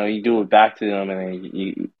 you do it back to them, and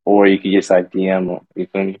then or you could just like DM them. You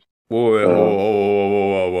feel me? Whoa, whoa, whoa, So whoa, whoa,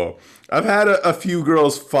 whoa, whoa. I've had a few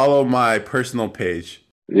girls follow my personal page.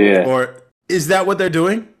 yeah, Or is that what they're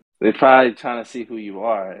doing? they're probably trying to see who you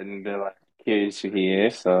are, and they're like curious who he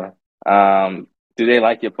is. So, do they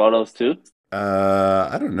like your photos too?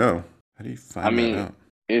 I don't know. How do you I find that mean, out?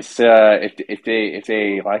 it's if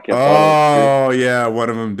they like your photos too. Oh, yeah, one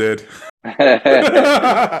of them did.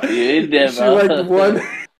 You in there, She liked bro? one.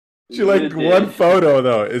 She You liked in there? one photo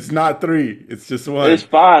though. It's not three. It's just It's one.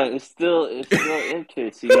 fine. It's still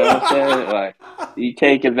interest. You know what I'm saying? Like you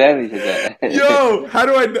take advantage of that. Yo, how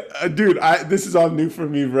do dude? This is all new for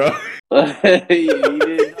me, bro. You didn't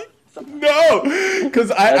know? No, because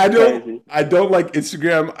That's crazy. I don't like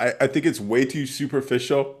Instagram. I think it's way too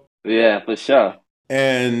superficial. Yeah, for sure.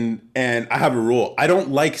 And I have a rule. I don't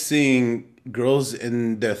like seeing girls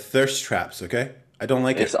in their thirst traps. Okay, I don't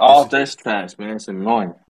like It's it. all thirst traps, man. It's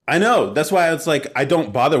annoying. I know. That's why it's like I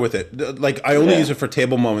don't bother with it. Like I only use Yeah, it for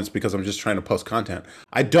table moments because I'm just trying to post content.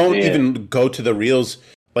 I don't yeah. even go to the reels.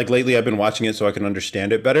 Like lately, I've been watching it so I can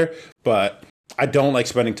understand it better. But I don't like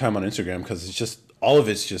spending time on Instagram because it's just all of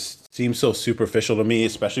it's just seems so superficial to me,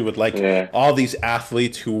 especially with like Yeah. all these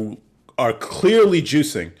athletes who are clearly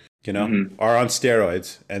juicing, Hmm. are on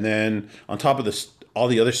steroids, and then on top of this, all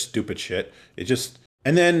the other stupid shit. It just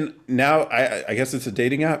and then now I guess it's a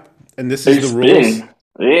dating app, and this is the It's rules. been,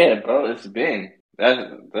 yeah, bro. It's been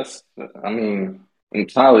that's. I mean, in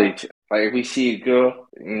college, like if we see a girl,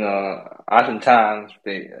 oftentimes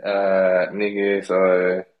they niggas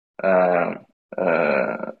or um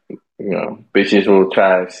bitches will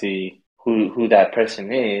try to see who that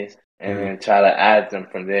person is, and Mhm. then try to add them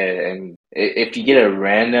from there. And if you get a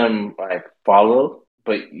random like follow,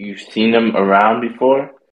 but you've seen them around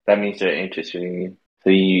before, that means they're interested in you. So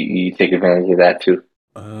you take advantage of that too.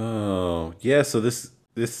 Oh, yeah. So this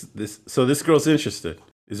girl's interested,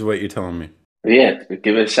 is what you're telling me. Yeah,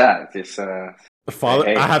 give it a shot. Just say, Follow. I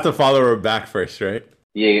hey, have to follow her back first, right?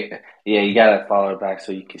 yeah, yeah, you gotta follow her back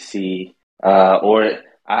so you can see, or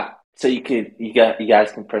so you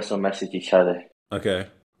guys can personal message each other. Okay.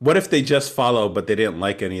 What if they just follow but they didn't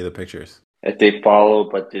like any of the pictures? If they follow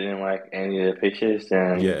but didn't like any of the pictures,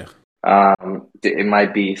 then Yeah. it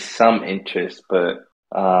might be some interest, but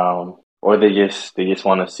or they just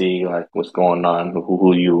want to see like what's going on,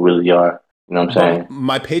 who you really are. You know what I'm But saying?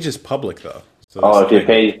 my page is public though, so that's Oh, the if your thing.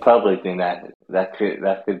 page is public, then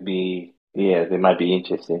that could be, yeah, they might be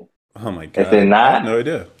interested. Oh my If they're god, I had not, no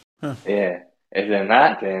idea. Huh. yeah, if they're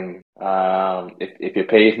not, then if your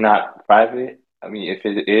page is not private, I mean, if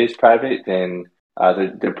it is private, then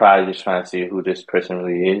they're probably just trying to see who this person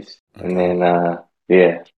really is, and Okay. then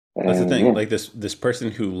yeah, That's the and thing. yeah, Like this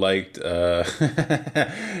person who liked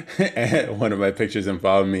one of my pictures and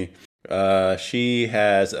followed me. She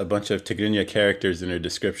has a bunch of Tigrinya characters in her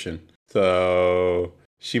description, so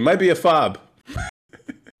she might be a fob.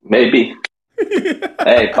 maybe.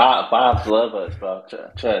 Hey, Bob's love us, bro.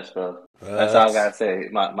 Trust, bro. That's all I That's gotta say.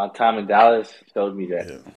 My time in Dallas showed me that.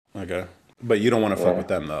 yeah. Okay, but you don't want to fuck Yeah, with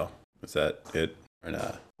them though. Is that it or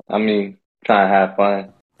not? I mean, trying to have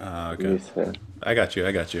fun. Okay. Just, I got you.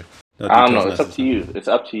 I got you. No I don't details know. It's up to necessary. you. It's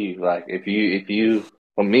up to you. Like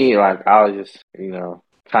for me, like I was just,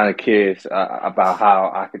 kind of curious about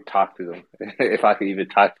how I could talk to them, if I could even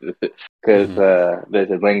talk to them, because Hmm. there's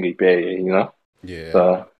a language barrier. Yeah.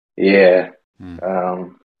 So yeah, Hmm.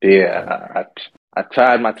 Okay. yeah. I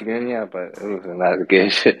tried my Tigrinya, but it wasn't that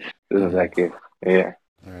good. It wasn't Hmm. that good. Yeah.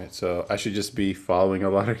 All right. So I should just be following a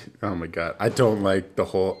lot of. Oh my god. I don't like the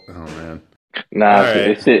whole. Oh man. All Nah, right.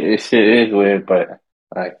 it shit is weird, but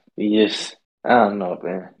like you just, I don't know,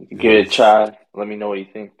 man. You can give Yeah. it a try. Let me know what you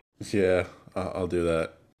think. Yeah. I'll do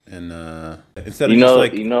that. And instead You of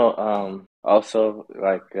just know, like. also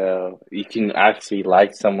like you can actually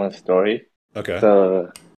like someone's story. Okay.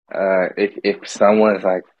 So if someone's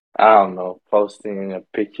like, I don't know, posting a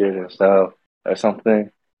picture of themselves or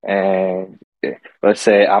something, and let's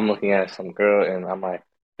say I'm looking at some girl and I'm like,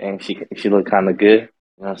 and she look kind of good.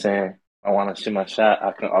 You know what I'm saying? I want to shoot my shot.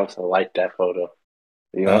 I can also like that photo.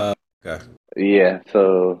 You know? Okay. Yeah.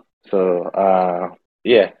 So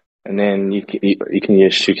yeah, and then you can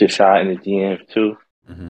just shoot your shot in the DM too.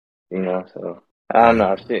 Hmm. So I don't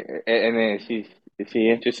Yeah. know. And then if she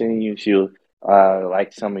interested in you, she'll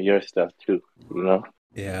like some of your stuff too. You know?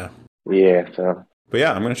 Yeah. Yeah. So But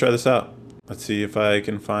yeah, I'm gonna try this out. Let's see if I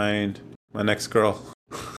can find my next girl.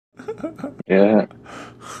 Yeah.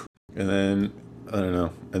 And then I don't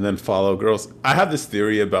know. And then follow girls. I have this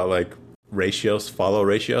theory about like ratios, follow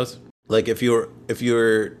ratios. Like if you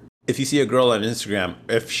see a girl on Instagram,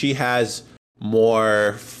 if she has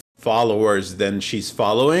more followers than she's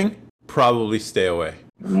following, probably stay away.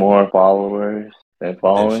 More followers than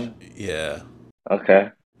following? Yeah. Okay.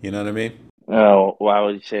 You know what I mean? Oh, why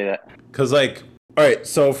would you say that? Because like, all right,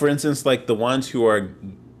 so for instance, like the ones who are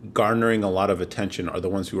garnering a lot of attention are the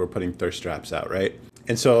ones who are putting thirst traps out, right?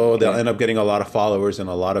 And so they'll end up getting a lot of followers and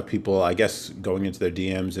a lot of people, I guess, going into their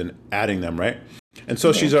DMs and adding them, right? And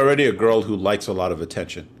so she's already a girl who likes a lot of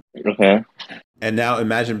attention. Okay. And now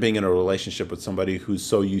imagine being in a relationship with somebody who's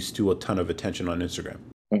so used to a ton of attention on Instagram.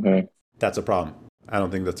 Mm-hmm. That's a problem. I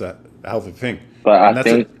don't think that's a healthy thing. But And I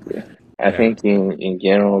that's think in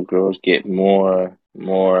general, girls get more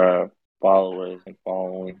followers and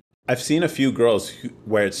following. I've seen a few girls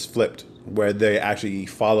where it's flipped, where they actually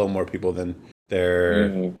follow more people than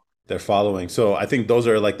they're following. So I think those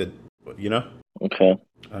are like the, you know? Okay.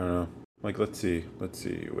 I don't know. Like, let's see.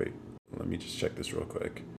 Wait, let me just check this real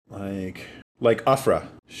quick. Like Afra,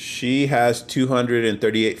 she has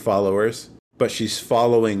 238 followers, but she's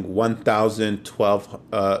following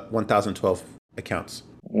 1,012 accounts.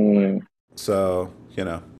 Mm. So, you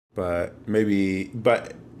know, but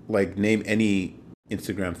like name any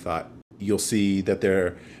Instagram thought, you'll see that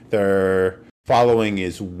their following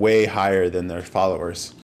is way higher than their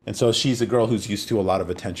followers. And so she's a girl who's used to a lot of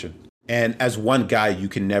attention. And as one guy, you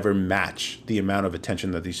can never match the amount of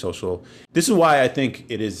attention that this is why I think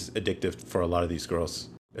it is addictive for a lot of these girls.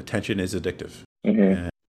 Attention is addictive. Mm-hmm. And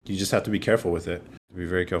you just have to be careful with it. Be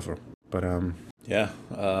very careful. But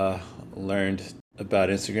learned about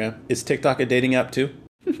Instagram. Is TikTok a dating app too?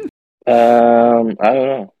 I don't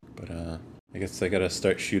know. But I guess I gotta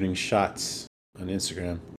start shooting shots on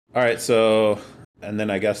Instagram. All right, so and then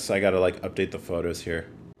I guess I gotta like update the photos here.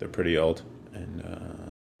 They're pretty old. And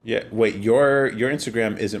yeah, wait, your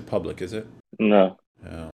Instagram isn't public, is it? No.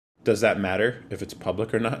 Does that matter if it's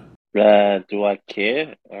public or not? Do I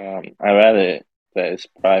care? I rather that it's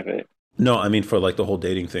private. No, I mean for like the whole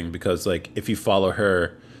dating thing, because like if you follow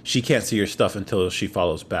her, she can't see your stuff until she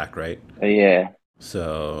follows back, right? Yeah.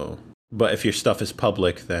 So, but if your stuff is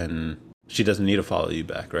public, then she doesn't need to follow you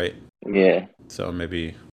back, right? Yeah. So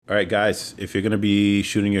maybe. All right, guys, if you're going to be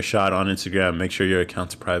shooting your shot on Instagram, make sure your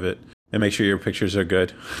account's private and make sure your pictures are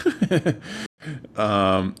good.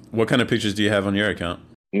 What kind of pictures do you have on your account?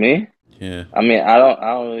 Me? Yeah. I mean, I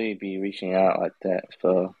don't really be reaching out like that.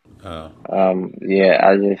 So, yeah,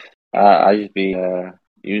 I just be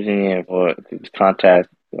using it for to contact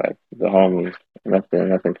like the homies.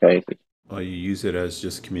 Nothing crazy. Oh, you use it as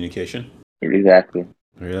just communication? Exactly.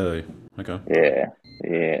 Really? Okay. Yeah.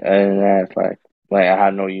 Other than that, it's like I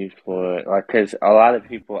have no use for it. Like, cause a lot of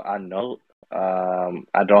people I know,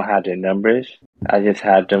 I don't have their numbers. I just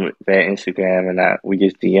have them their Instagram, and we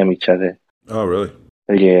just DM each other. Oh, really?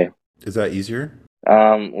 Yeah. Is that easier?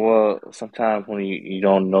 Well, sometimes when you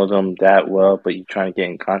don't know them that well, but you're trying to get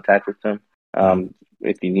in contact with them,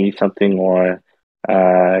 if you need something or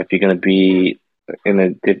if you're gonna be in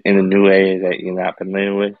a new area that you're not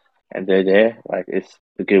familiar with, and they're there, like it's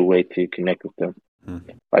a good way to connect with them.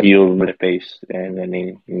 Like you remember the face, and then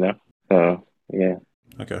you know. So yeah.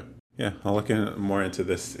 Okay. Yeah, I'll look more into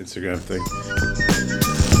this Instagram thing.